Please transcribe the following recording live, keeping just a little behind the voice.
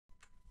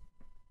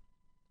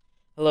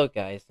Hello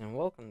guys, and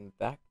welcome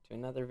back to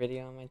another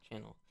video on my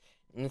channel.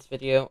 In this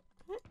video,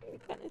 I'm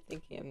kind of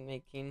thinking of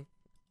making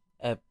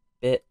a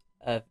bit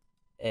of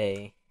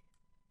a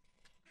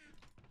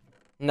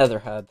nether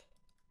hub.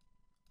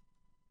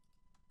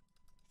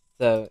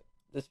 So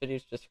this video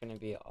is just going to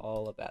be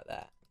all about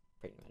that,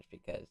 pretty much,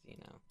 because,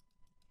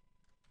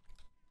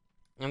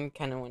 I'm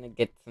kind of want to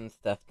get some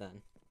stuff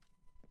done.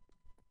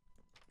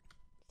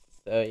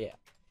 So yeah,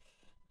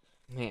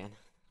 man,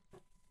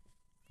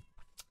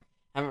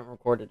 I haven't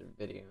recorded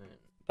a video in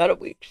about a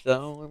week,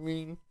 so,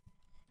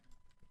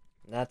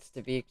 that's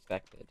to be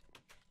expected.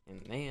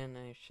 And man,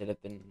 I should have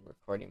been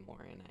recording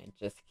more, and I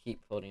just keep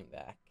holding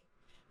back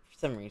for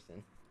some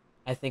reason.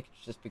 I think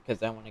it's just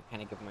because I want to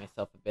kind of give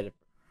myself a bit of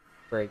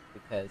a break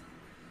because,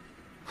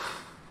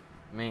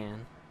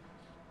 man,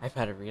 I've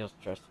had a real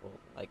stressful,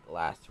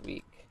 last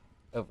week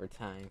over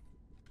time.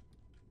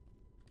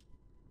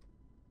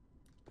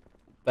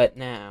 But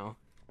now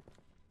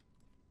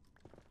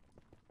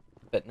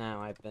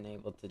I've been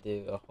able to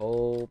do a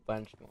whole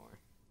bunch more.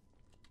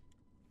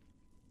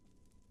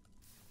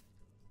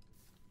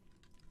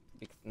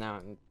 Because now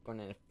I'm going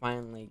to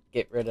finally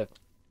get rid of,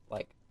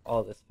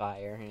 all this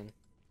fire and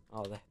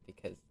all that,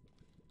 because,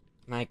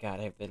 my god,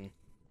 I've been...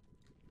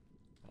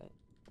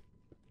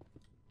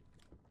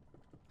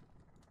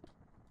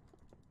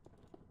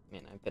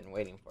 Man, I've been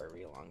waiting for a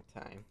real long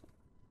time.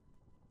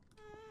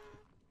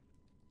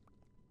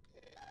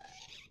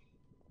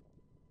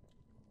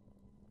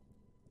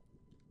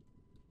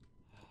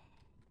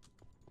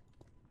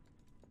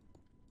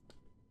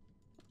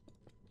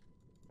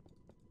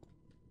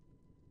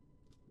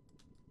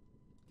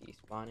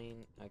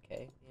 Despawning,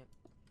 okay, yep.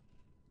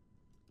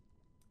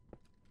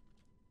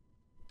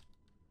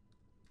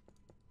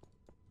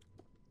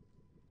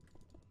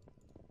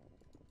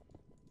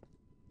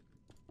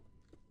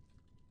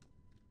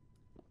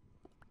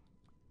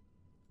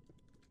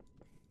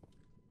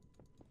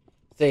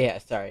 So yeah,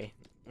 sorry,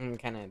 I'm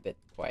kind of a bit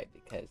quiet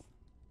because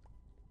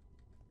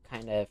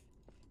kind of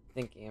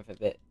thinking of a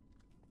bit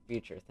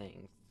future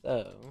things.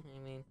 So,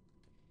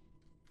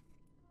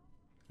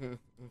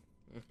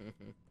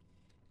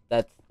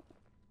 that's...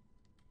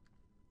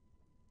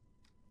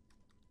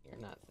 You're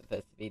not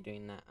supposed to be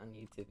doing that on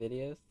YouTube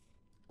videos.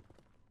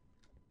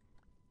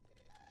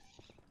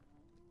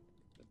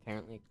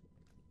 Apparently.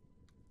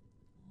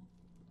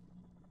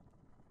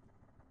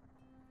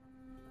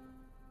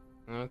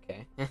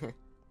 Okay. How come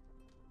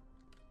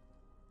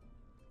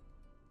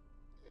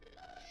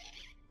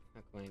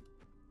I...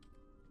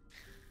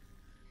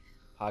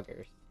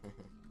 Poggers. Oh,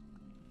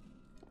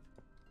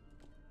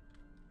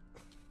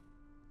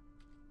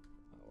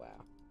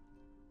 wow.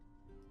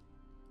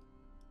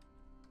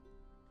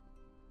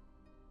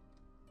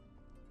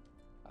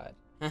 Odd.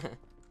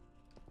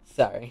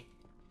 Sorry.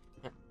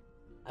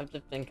 I've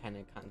just been kind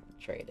of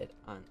concentrated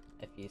on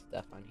a few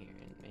stuff on here,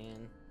 and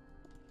man,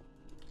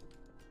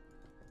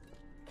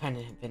 kind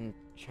of been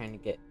trying to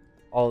get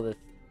all this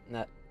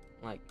nut,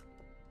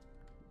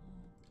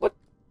 what?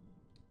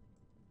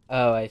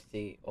 Oh, I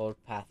see. Old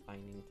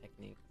pathfinding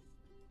techniques.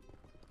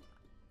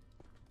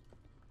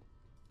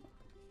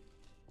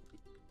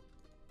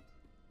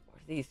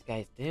 What are these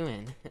guys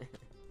doing?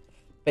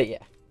 But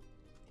yeah.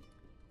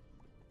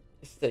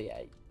 So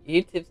yeah,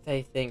 YouTube,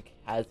 I think,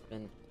 has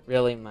been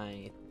really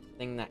my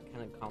thing that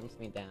kind of calms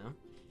me down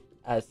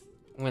as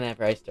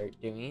whenever I start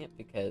doing it,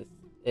 because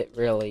it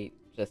really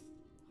just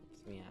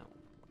helps me out,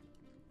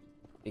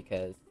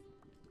 because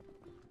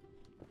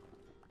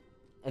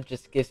it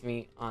just gives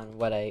me on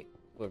what I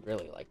would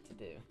really like to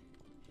do.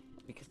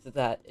 Because of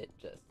that, it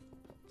just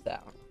helps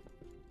out.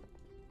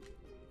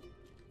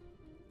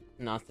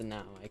 And also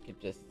now I could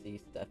just see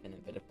stuff in a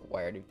bit of a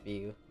wider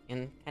view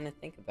and kind of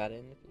think about it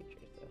in the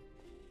future. So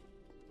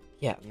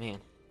yeah, man,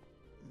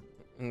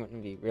 I'm going to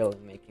be really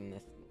making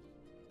this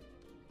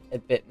a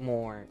bit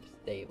more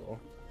stable.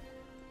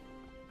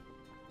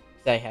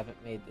 Because I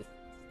haven't made this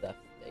stuff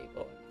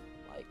stable,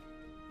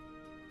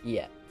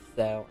 yet.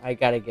 So I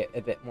gotta get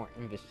a bit more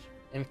infrastructure.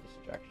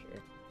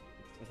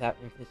 Because without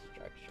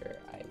infrastructure,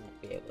 I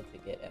won't be able to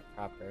get a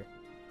proper...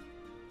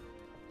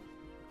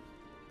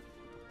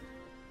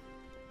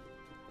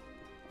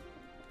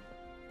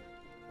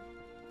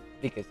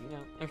 Because,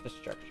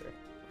 infrastructure.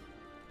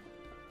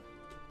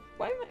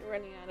 Why am I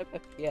running out of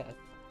FPS?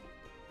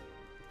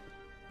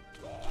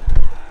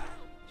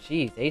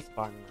 Jeez, they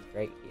spawn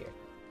right here.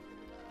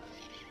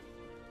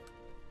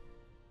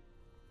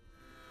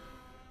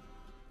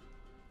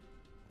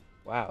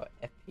 Wow,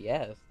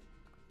 FPS?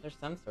 There's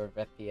some sort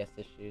of FPS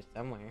issue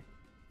somewhere.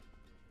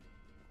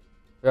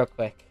 Real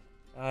quick.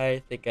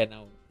 I think I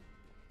know.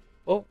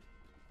 Oh.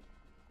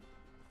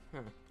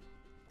 Huh.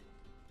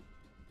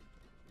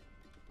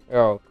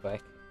 Real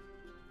quick.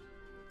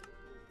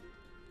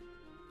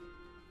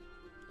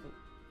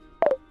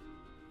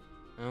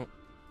 Oh.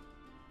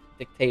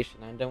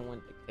 Dictation. I don't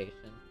want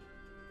dictation.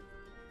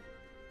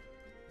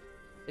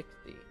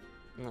 60.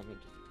 Let me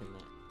just pin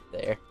that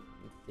there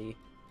and see.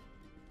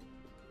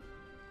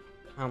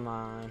 Come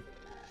on.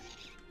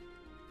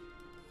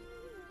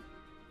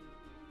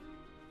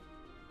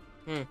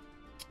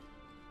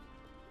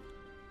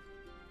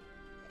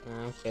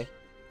 Okay.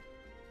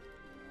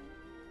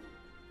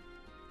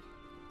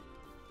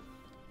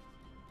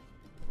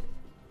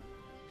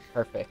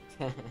 Perfect.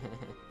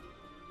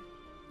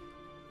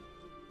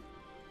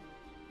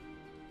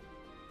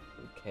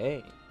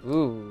 Okay.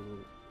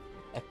 Ooh.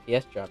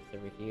 FPS drops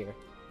over here.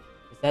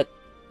 Is that...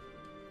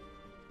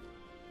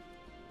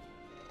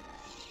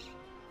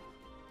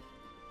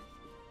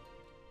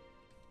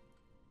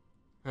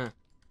 Huh.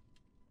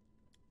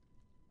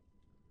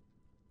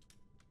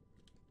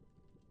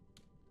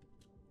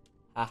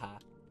 Haha.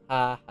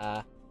 Ha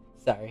ha.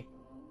 Sorry.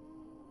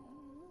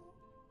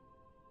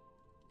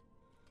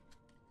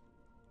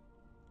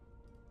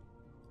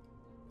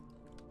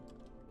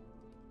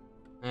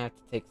 I have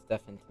to take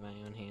stuff into my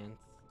own hands.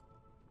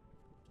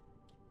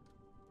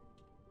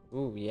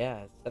 Ooh,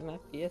 yeah. 7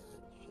 FPS.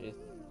 Jeez.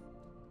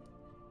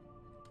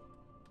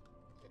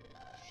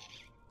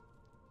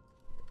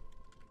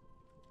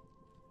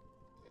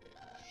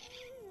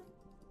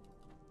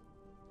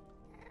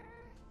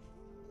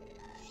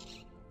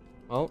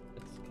 Oh,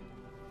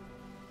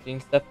 it's doing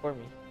stuff for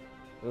me.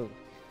 Ooh.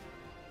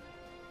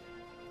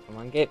 Come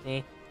on, get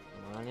me.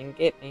 Come on and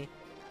get me.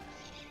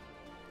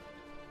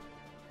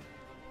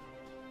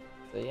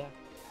 So yeah.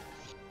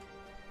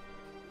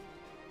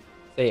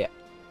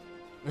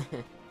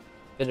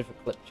 Bit of a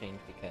clip change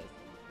because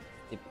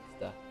stupid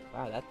stuff.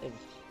 Wow, that thing.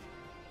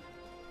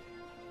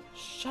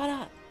 Shut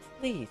up,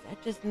 please. I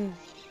just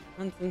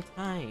want some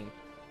time.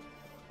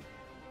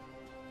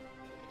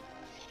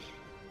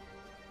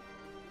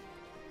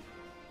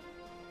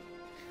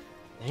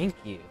 Thank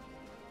you.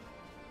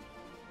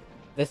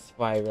 This is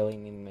why I really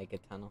need to make a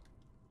tunnel.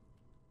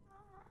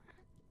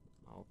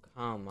 Oh,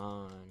 come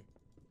on.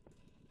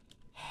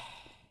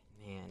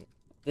 Man,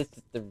 this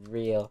is the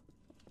real...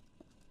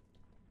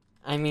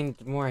 I mean,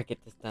 the more I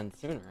get this done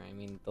sooner, I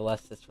mean, the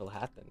less this will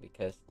happen,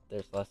 because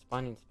there's less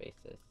spawning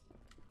spaces.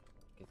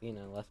 Because, you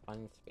know, less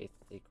spawning spaces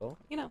equal,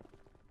 you know.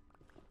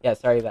 Yeah,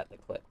 sorry about the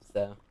clips,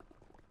 so...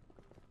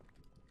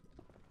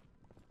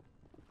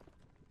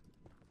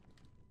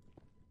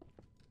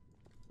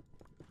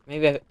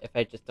 Maybe if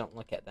I just don't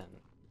look at them,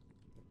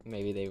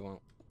 maybe they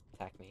won't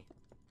attack me.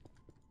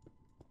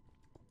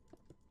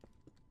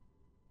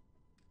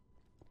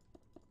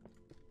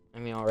 I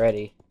mean,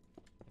 already,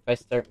 if I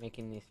start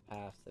making these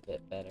paths a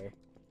bit better,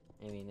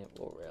 I mean, it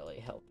will really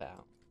help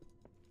out.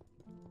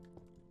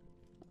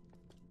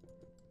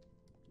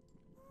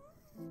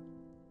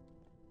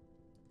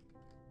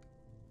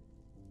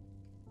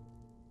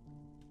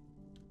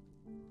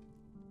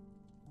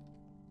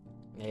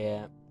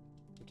 Yeah,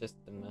 just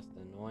the most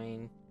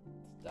annoying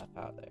stuff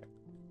out there.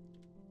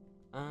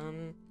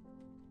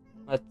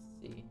 Let's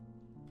see.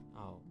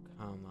 Oh,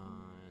 come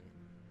on.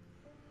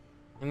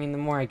 I mean, the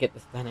more I get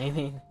this done, I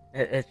mean,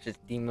 it's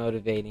just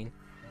demotivating.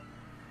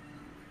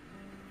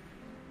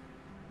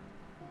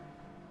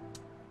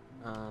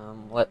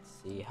 Let's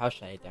see. How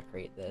should I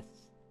decorate this?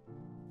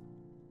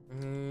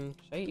 Should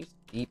I use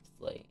deep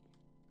slate?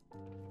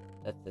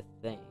 That's the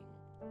thing.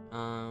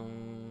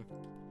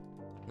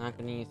 Not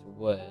gonna use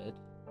wood.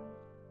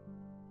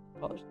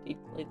 Polish deep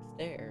slate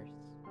stairs.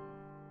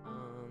 I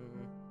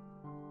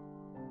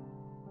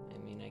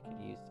mean, I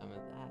could use some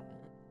of that.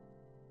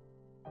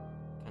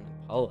 Kind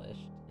of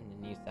polished,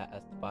 and then use that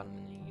as the bottom,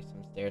 and then use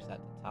some stairs at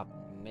the top,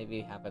 and maybe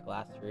have a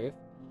glass roof.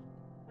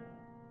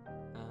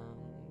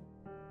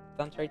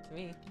 Sounds right to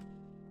me.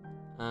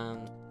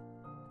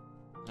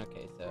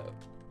 Okay, so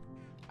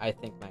I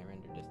think my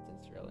render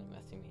distance is really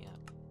messing me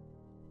up.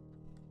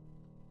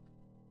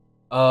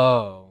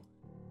 Oh.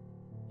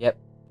 Yep.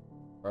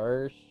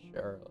 For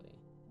surely.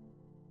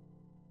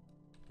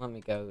 Let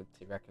me go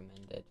to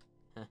recommended.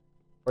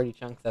 40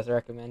 chunks as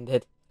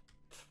recommended.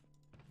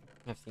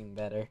 I've seen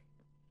better.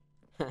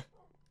 I've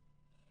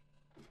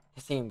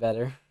seen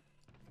better.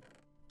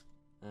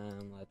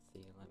 Let's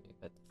see. Let me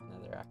put this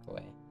netherrack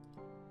away.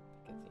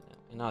 Because, you know,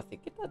 and also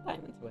get that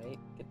diamonds away.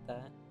 Get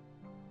that.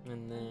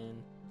 And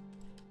then,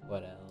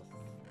 what else?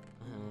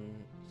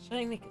 Should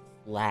I make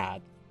a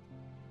slab?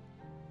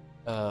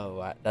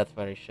 Oh, that's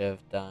what I should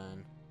have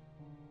done.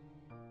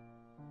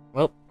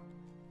 Well,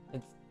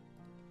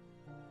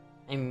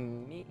 I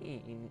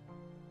mean,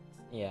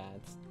 yeah,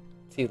 it's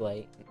too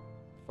late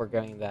for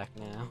going back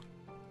now.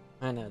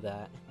 I know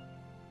that.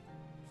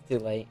 It's too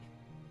late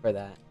for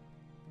that.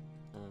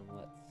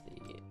 Let's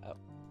see. Oh,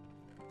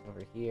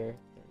 over here,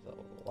 there's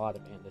a lot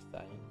of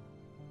andesite.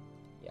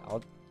 Yeah,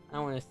 I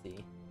want to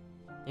see.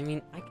 I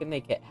mean, I could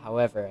make it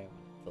however I want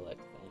it to look.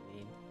 I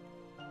mean,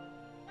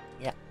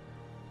 yeah.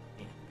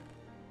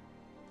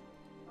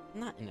 I'm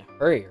not in a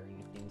hurry or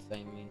anything, so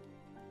I mean,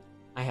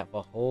 I have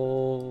a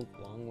whole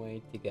long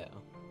way to go.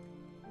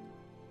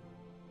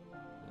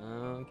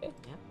 Okay,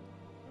 yeah.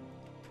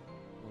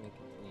 Let me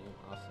continue.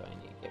 Also, I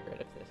need to get rid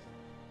of this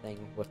thing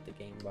with the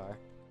game bar.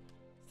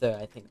 So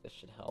I think this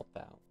should help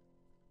out.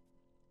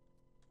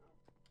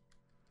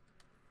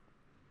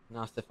 And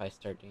also, if I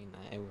start doing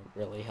that, it would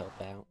really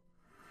help out.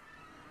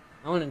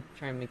 I want to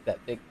try and make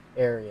that big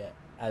area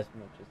as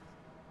much as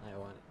I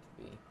want it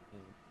to be.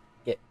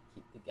 And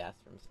keep the gas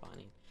from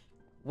spawning.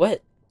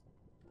 What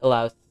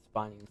allows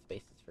spawning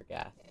spaces for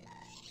gas.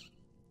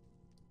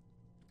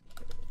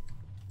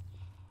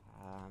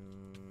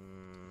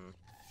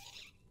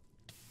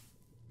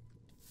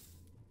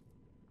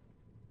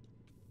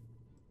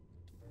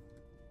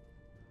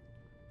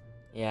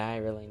 Yeah, I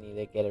really need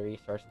to get a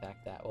resource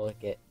pack that will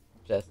get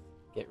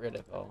rid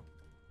of all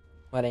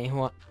what I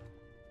want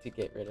to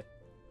get rid of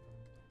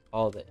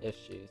all the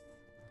issues.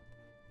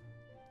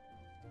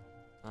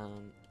 Huh.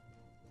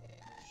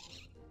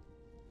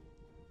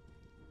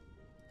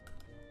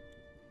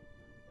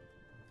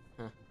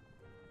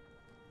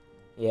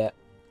 Yeah.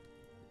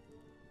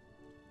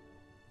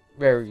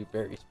 Very,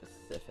 very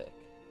specific.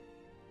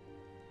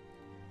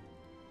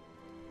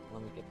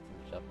 Let me get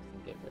some shovels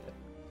and get rid of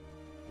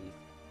these.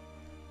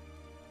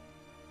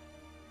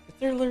 Is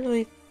there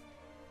literally...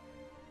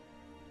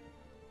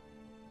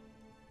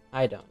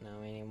 I don't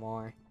know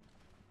anymore.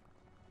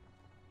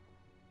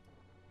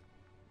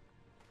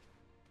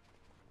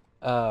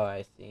 Oh,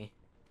 I see.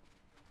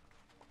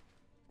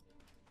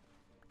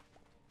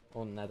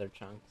 Old nether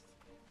chunks.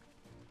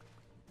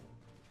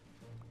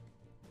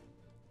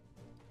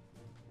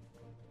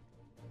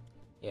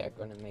 Yeah, I'm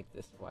gonna make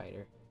this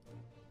wider.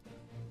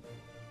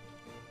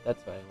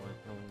 That's what I want.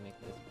 I want to make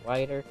this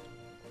wider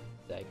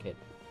so I could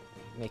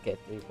make a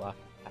 3-block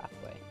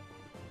pathway.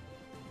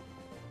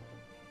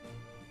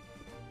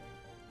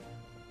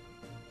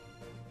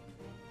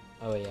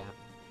 Oh yeah.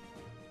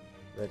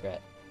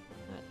 Regret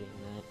not doing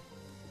that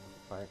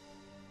part.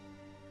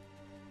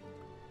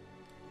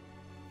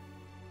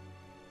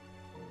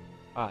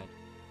 Odd.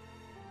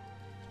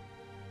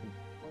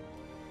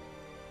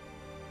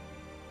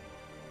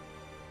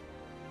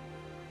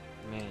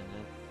 Man,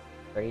 that's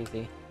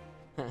crazy.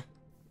 Now,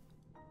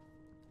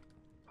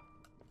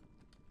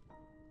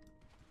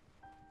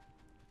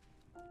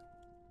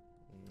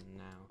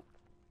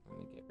 let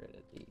me get rid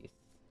of these.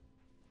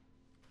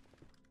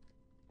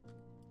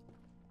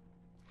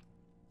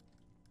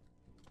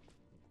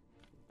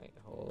 Wait,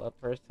 hold up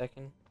for a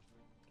second.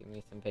 Give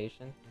me some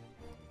patience.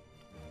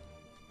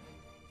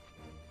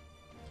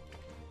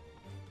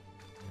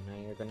 Now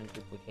you're gonna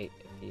duplicate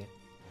a few.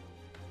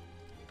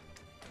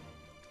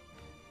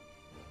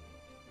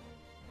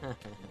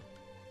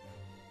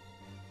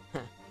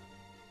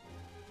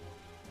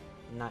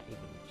 Not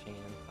even a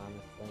chance,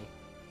 honestly.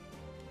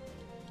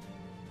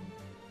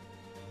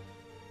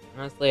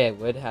 Honestly, I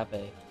would have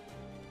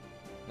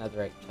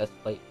another chest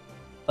plate,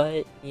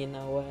 but you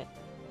know what?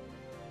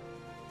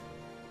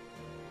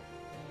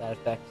 That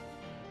affects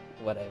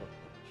what I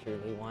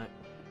truly want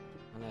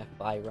when I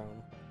fly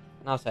roam.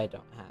 And also, I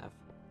don't have.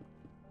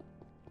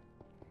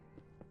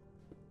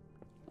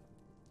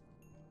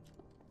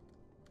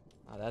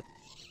 Oh, that's...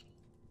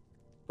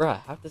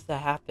 Bruh, how does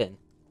that happen?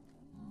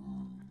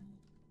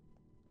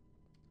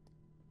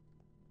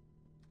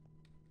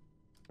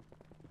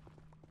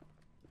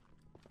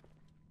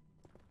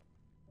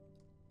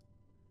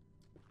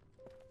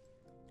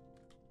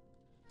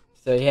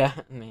 So yeah,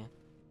 man.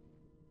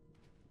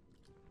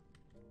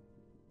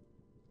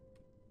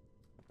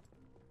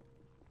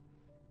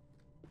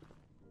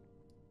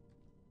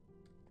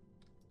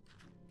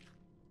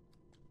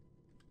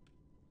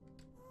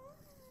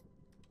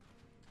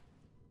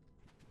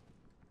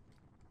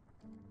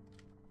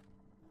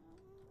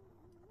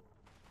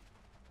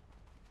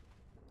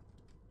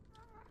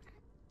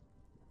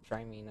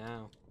 Try me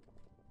now.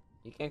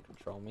 You can't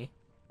control me.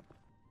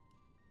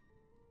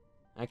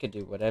 I could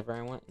do whatever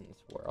I want in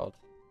this world.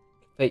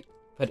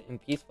 Put it in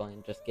peaceful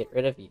and just get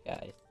rid of you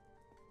guys.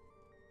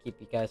 Keep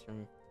you guys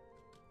from...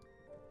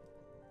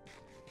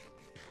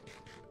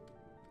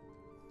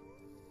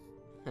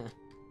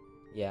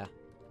 Yeah,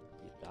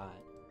 you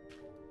thought.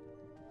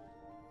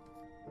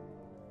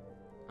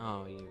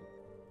 Oh, you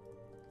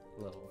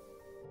little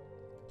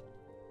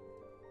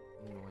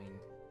annoying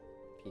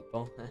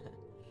people.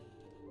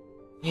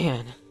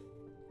 Man.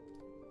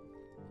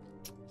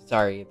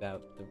 Sorry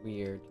about the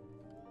weird...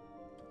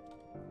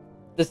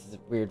 This is a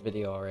weird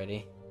video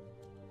already.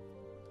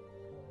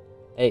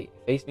 Hey,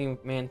 face me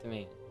man to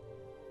man.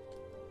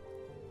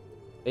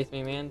 Face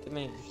me man to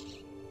man.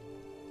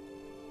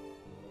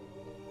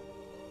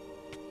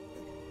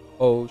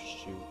 Oh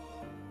shoot.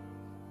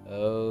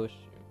 Oh shoot.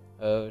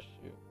 Oh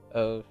shoot.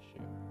 Oh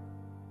shoot.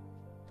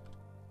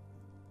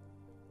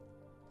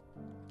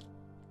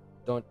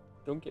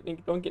 Don't get me,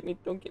 don't get me,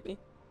 don't get me.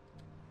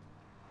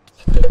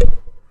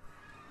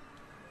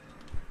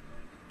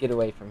 Get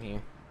away from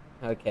here.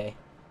 Okay.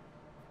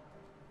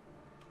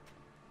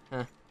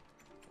 Huh.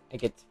 I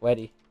get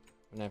sweaty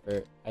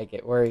whenever I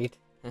get worried.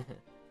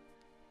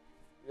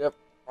 Yep,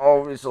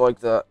 always like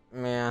that,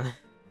 man.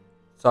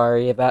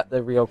 Sorry about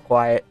the real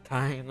quiet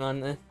time on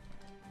this.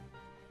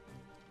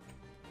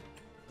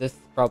 This is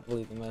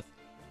probably the most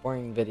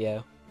boring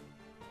video.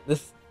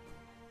 This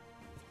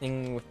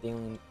thing with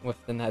dealing with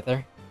the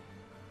nether.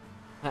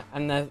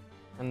 I'm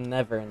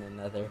never in the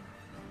nether.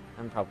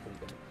 I'm probably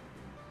gonna...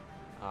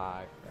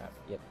 Ah, crap.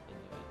 Yep, I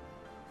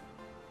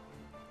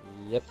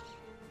knew it. Yep.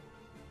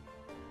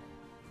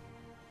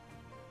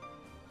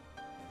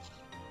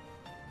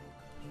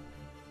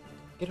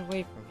 Get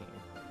away from here.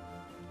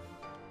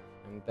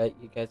 bet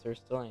you guys are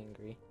still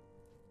angry.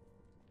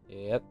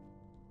 Yep.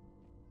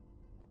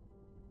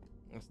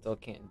 I still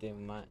can't do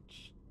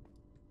much.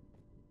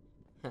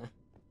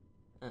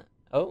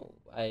 Oh,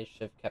 I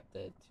should have kept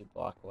it 2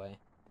 block away.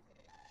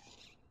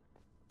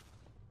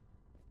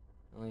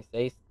 At least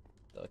they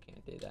still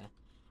can't do that.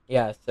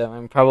 Yeah, so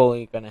I'm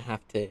probably gonna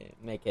have to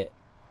make it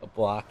a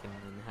block and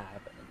then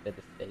have a bit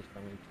of space for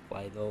me to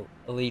fly the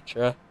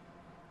Elytra.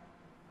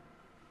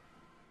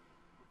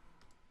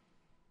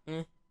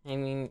 I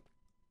mean,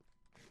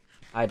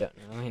 I don't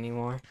know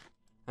anymore.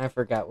 I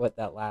forgot what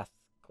that last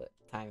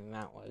time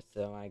amount was,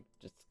 so I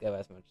just go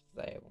as much as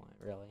I want,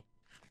 really.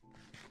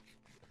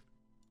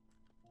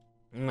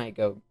 I might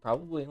go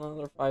probably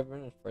another 5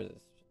 minutes for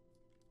this.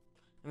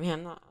 I mean,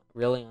 I'm not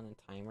really on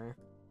a timer.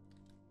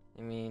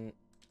 I mean,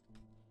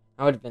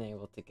 I would have been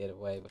able to get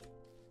away with.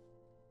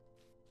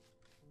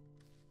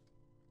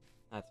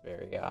 That's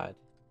very odd.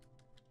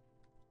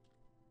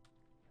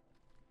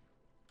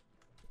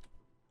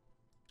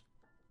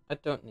 I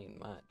don't need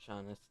much,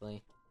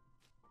 honestly.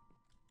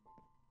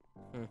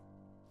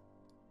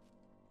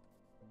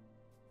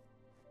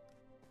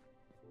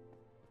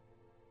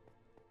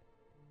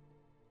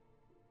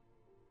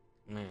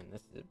 Man,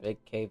 this is a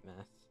big cave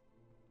mess.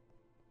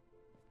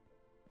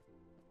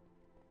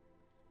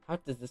 How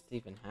does this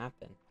even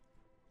happen?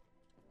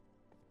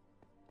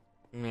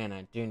 Man,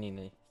 I do need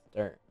to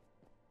start.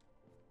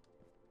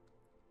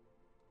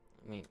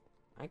 I mean,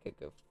 I could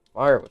go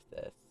far with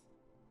this.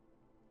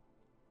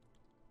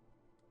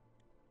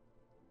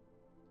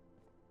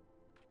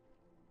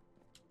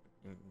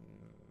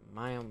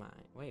 My oh my.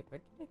 Wait,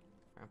 where did I come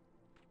from?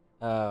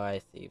 Oh,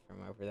 I see,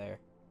 from over there.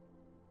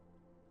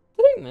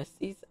 Did I miss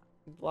these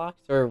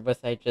blocks, or was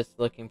I just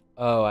looking?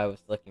 Oh, I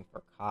was looking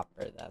for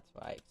copper. That's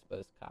why I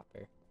exposed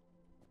copper.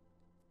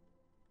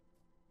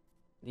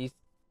 These.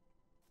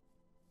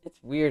 It's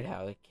weird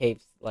how the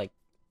caves, like,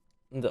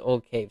 the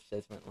old caves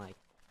just went like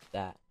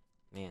that.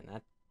 Man,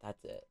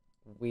 that's a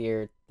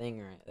weird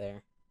thing right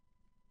there.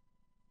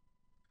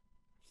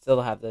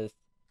 Still have this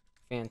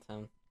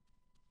phantom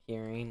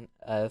hearing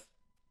of.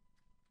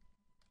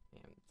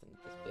 Man, it's in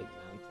this big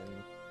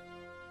mountain.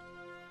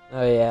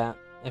 Oh yeah,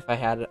 if I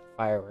had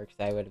fireworks,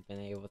 I would have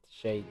been able to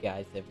show you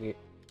guys a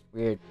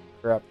weird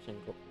corruption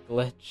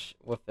glitch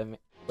with the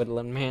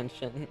Woodland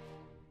Mansion.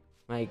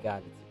 My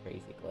God, it's a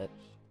crazy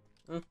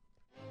glitch.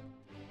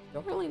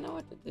 Don't really know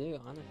what to do,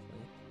 honestly.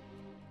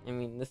 I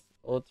mean, this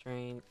old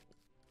terrain,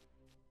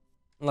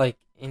 like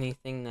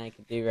anything that I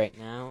could do right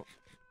now.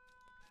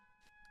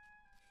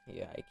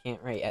 Yeah, I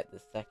can't right at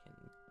this second,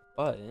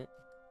 but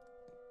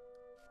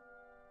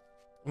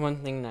one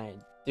thing that I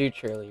do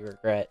truly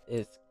regret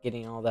is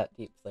getting all that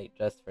deep slate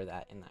just for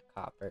that and that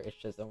copper. It's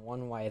just a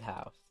one white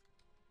house.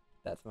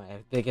 That's my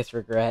biggest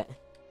regret. It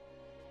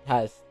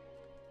has,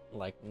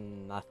 like,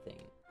 nothing.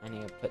 I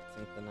need to put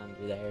something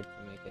under there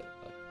to make it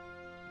look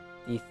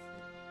decent.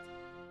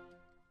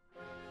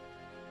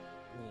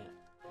 Yeah.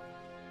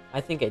 I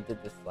think I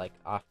did this, like,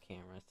 off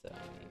camera, so,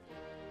 I mean,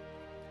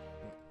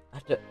 I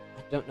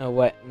don't know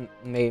what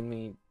made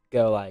me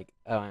go, like,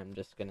 oh, I'm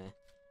just gonna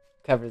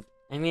cover.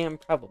 I mean, I'm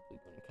probably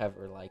gonna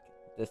cover, like,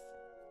 this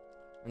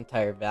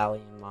entire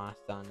valley in moss,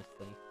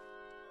 honestly.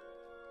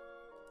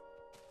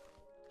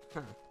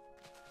 Huh.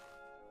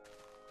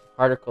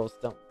 Particles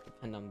don't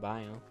depend on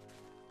biome.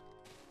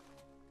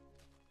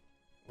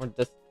 Or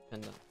just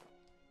depend on.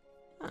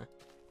 Huh.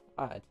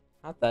 Odd.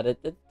 I thought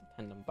it did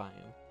depend on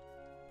biome.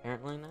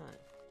 Apparently not.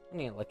 I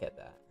need to look at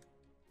that.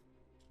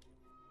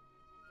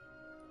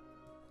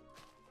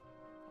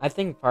 I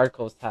think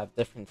particles have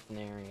different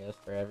scenarios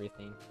for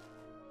everything.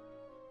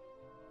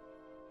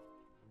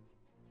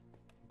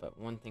 But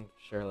one thing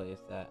for surely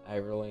is that I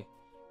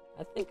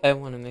think I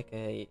want to make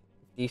a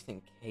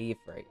decent cave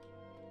right.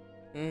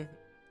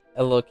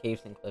 A little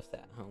caves and cliffs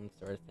at home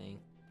sort of thing.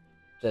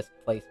 Just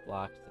place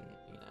blocks and,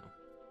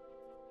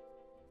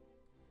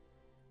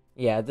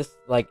 Yeah, this,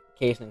 like,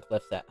 caves and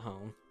cliffs at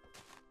home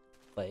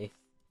place.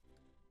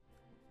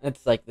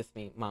 It's like this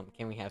me, Mom,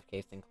 can we have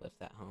caves and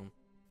cliffs at home?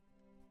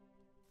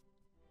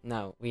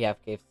 No, we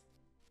have caves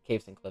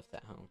and cliffs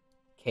at home.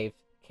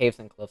 Caves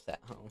and cliffs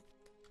at home.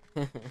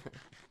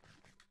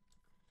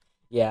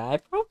 Yeah, I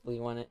probably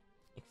want to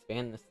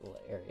expand this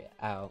little area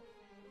out.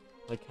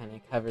 Like, kind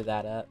of cover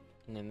that up,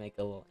 and then make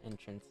a little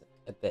entrance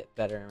a bit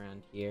better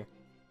around here.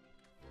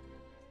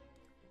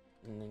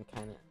 And then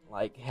kind of,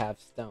 like, have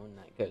stone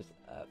that goes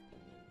up,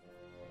 and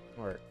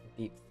then, or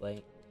deep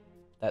slate.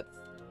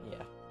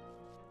 Yeah.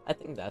 I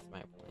think that's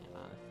my plan,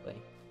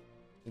 honestly.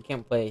 You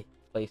can't place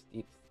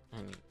deep, I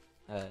don't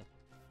know.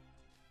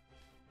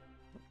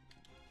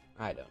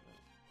 I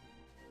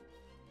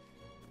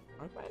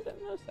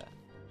didn't know that.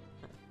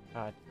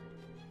 God.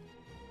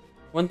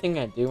 One thing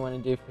I do want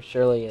to do for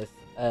surely is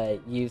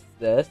use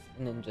this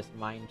and then just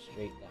mine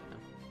straight down.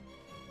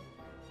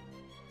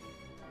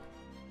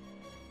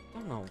 I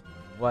don't know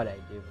what I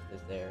do with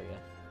this area.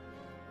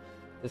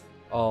 This is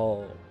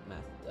all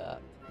messed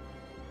up.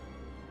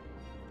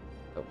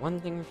 But one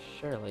thing for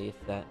surely is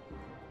that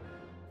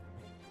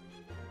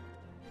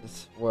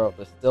this world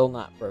is still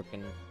not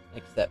broken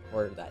except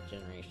for that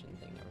generation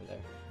thing over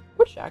there.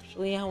 Which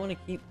actually, I want to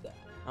keep that.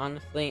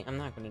 Honestly, I'm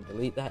not going to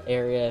delete that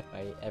area if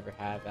I ever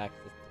have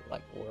access to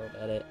like world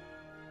edit.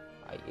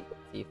 You can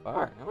see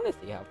far. I want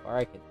to see how far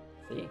I could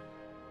see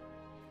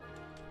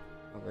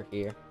over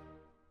here.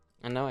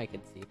 I know I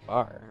could see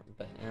far,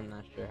 but I'm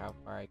not sure how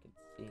far I could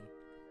see.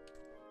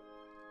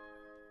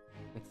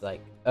 It's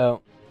like,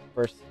 oh,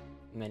 first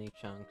many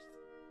chunks,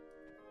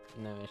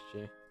 no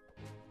issue.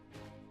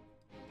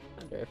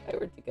 I wonder if I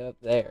were to go up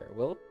there,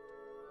 will it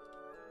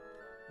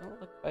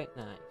look quite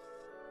nice?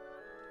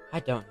 I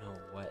don't know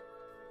what.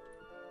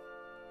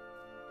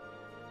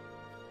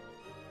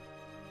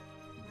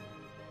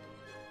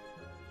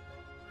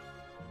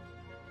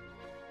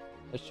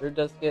 It sure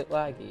does get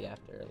laggy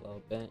after a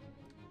little bit.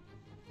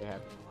 They're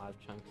having a lot of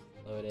chunks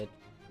loaded.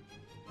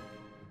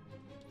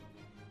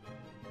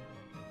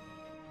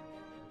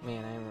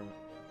 Man, I remember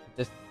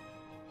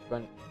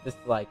this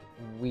like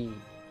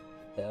weed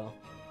hill.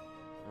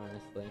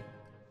 Honestly,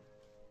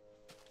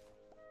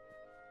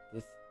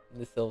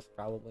 this hill's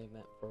probably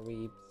meant for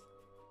weebs.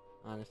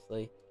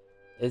 Honestly,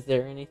 is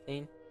there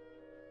anything?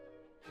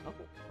 Oh,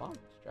 bomb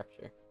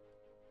structure.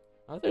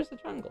 Oh, there's a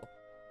jungle.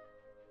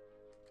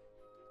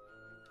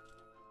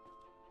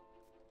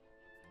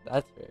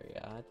 That's very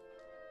odd.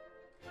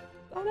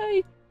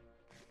 I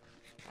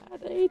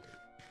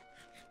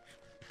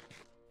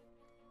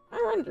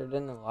rendered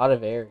in a lot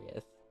of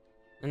areas.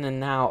 And then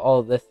now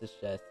all this is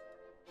just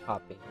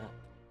popping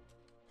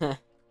up.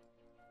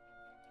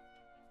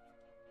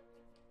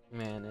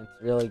 Man,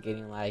 it's really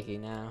getting laggy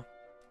now.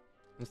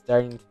 I'm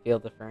starting to feel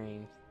the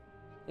frames.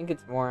 I think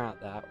it's more out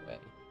that way.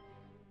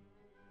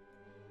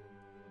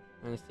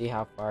 I'm gonna see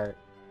how far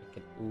I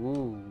could.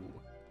 Ooh.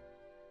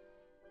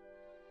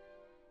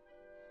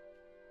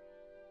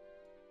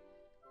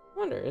 I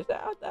wonder, is it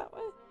out that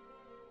way?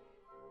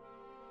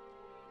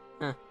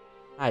 Huh.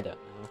 I don't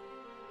know.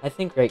 I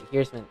think right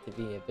here's meant to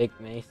be a big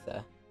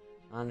mesa.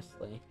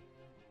 Honestly.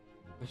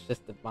 It's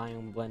just the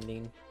biome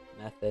blending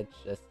method's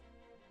just...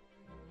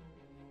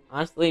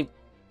 Honestly,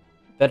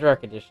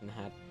 Bedrock Edition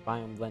had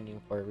biome blending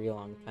for a real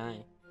long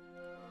time.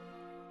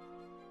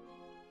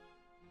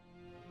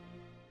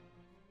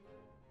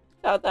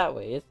 It's out that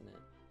way, isn't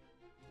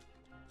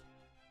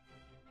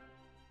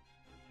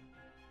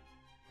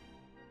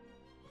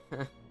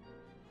it?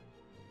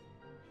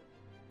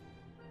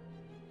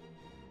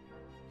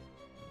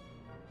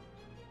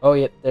 Oh,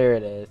 yep, there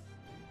it is.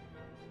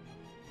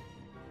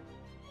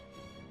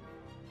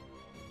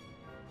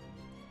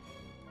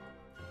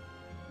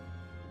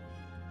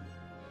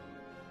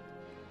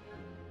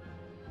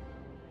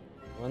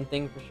 One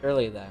thing for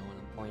surely that I want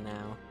to point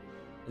out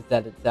is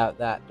that it's out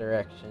that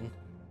direction.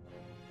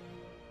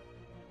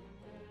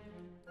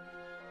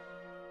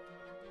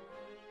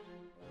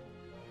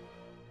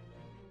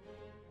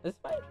 Is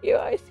my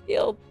UI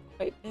scale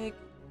quite big?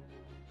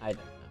 I don't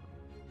know.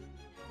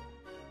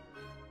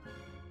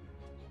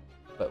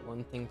 But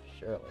one thing for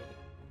surely,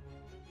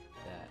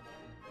 that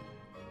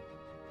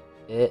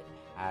it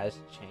has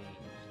changed.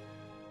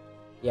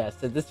 Yeah,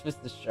 so this was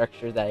the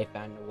structure that I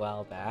found a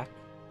while back.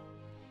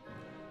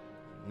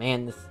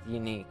 Man, this is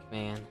unique,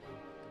 man.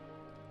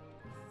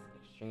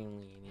 It's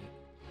extremely unique.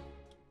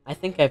 I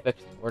think I've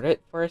explored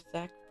it for a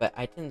sec, but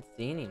I didn't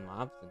see any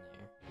mobs in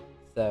there.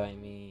 So, I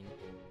mean...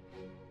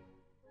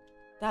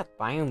 That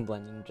biome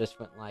blending just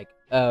went like,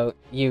 oh,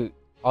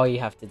 all you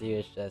have to do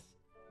is just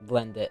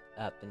blend it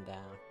up and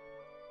down.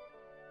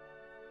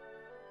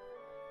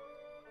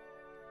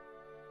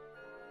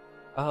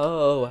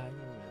 Oh, I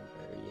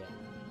remember, yeah.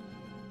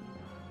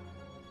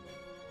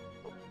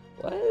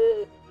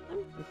 What?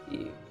 I'm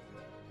confused.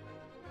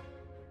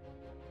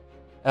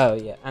 Oh,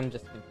 yeah, I'm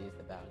just confused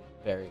about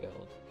it. Very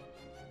old.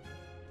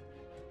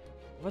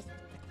 What's the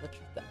glitch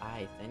with the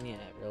eyes? I need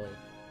to really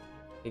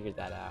figure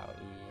that out.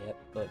 Yep,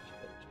 glitch.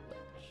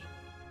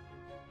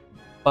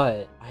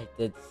 But I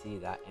did see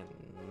that, and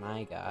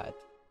my god,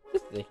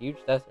 this is a huge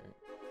desert.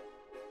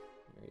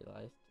 I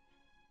realized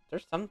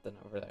there's something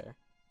over there.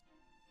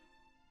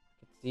 I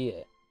could see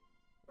it.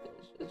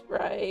 It's just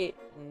right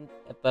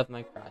above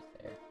my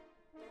crosshair.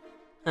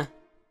 Huh.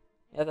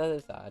 Yeah, that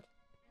is odd.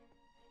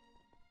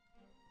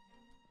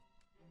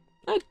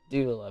 I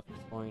do love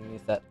exploring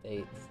these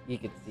updates. You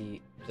could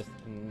see just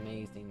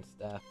amazing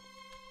stuff.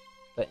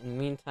 But in the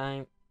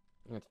meantime,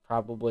 it's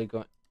probably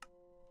going...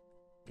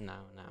 No,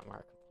 not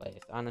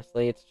Marketplace.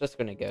 Honestly, it's just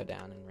going to go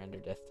down in render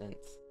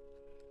distance.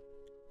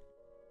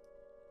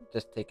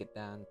 Just take it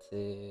down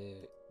to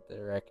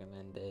the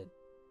recommended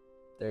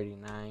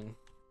 39.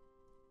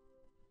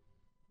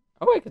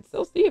 Oh, I can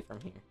still see it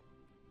from here.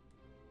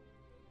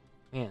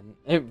 Man,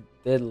 it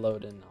did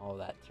load in all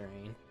that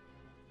terrain.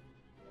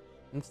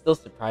 I'm still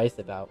surprised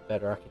about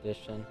Bedrock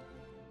Edition.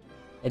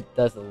 It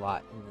does a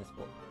lot in this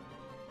world.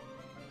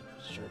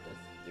 It sure does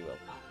do a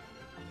lot.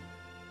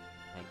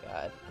 My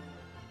god.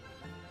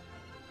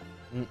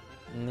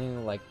 New,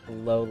 like,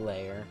 low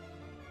layer.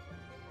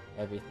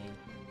 Everything.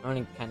 I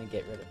want to kind of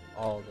get rid of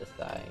all the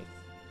sides.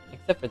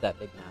 Except for that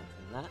big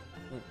mountain. That,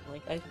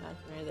 like, ice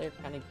mountain right there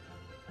kind of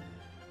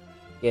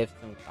gives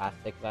some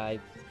classic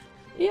vibes.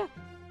 Yeah,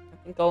 I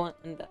think I'll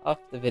end off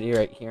the video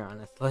right here,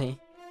 honestly.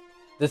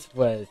 This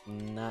was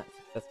not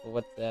successful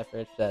whatsoever.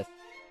 It's just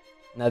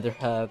another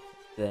hub,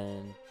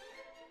 then...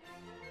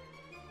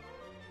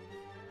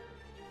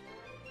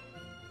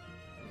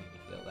 Let me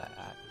heal that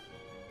axe.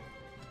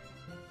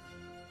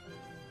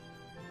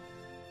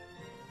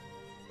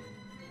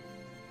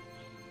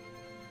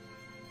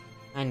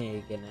 I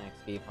need to get an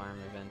XP farm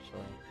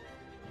eventually.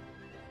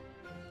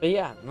 But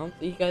yeah, I'll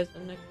see you guys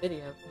in the next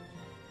video.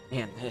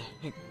 Man,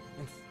 this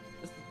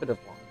is a bit of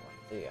a long one.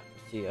 So yeah,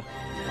 see ya.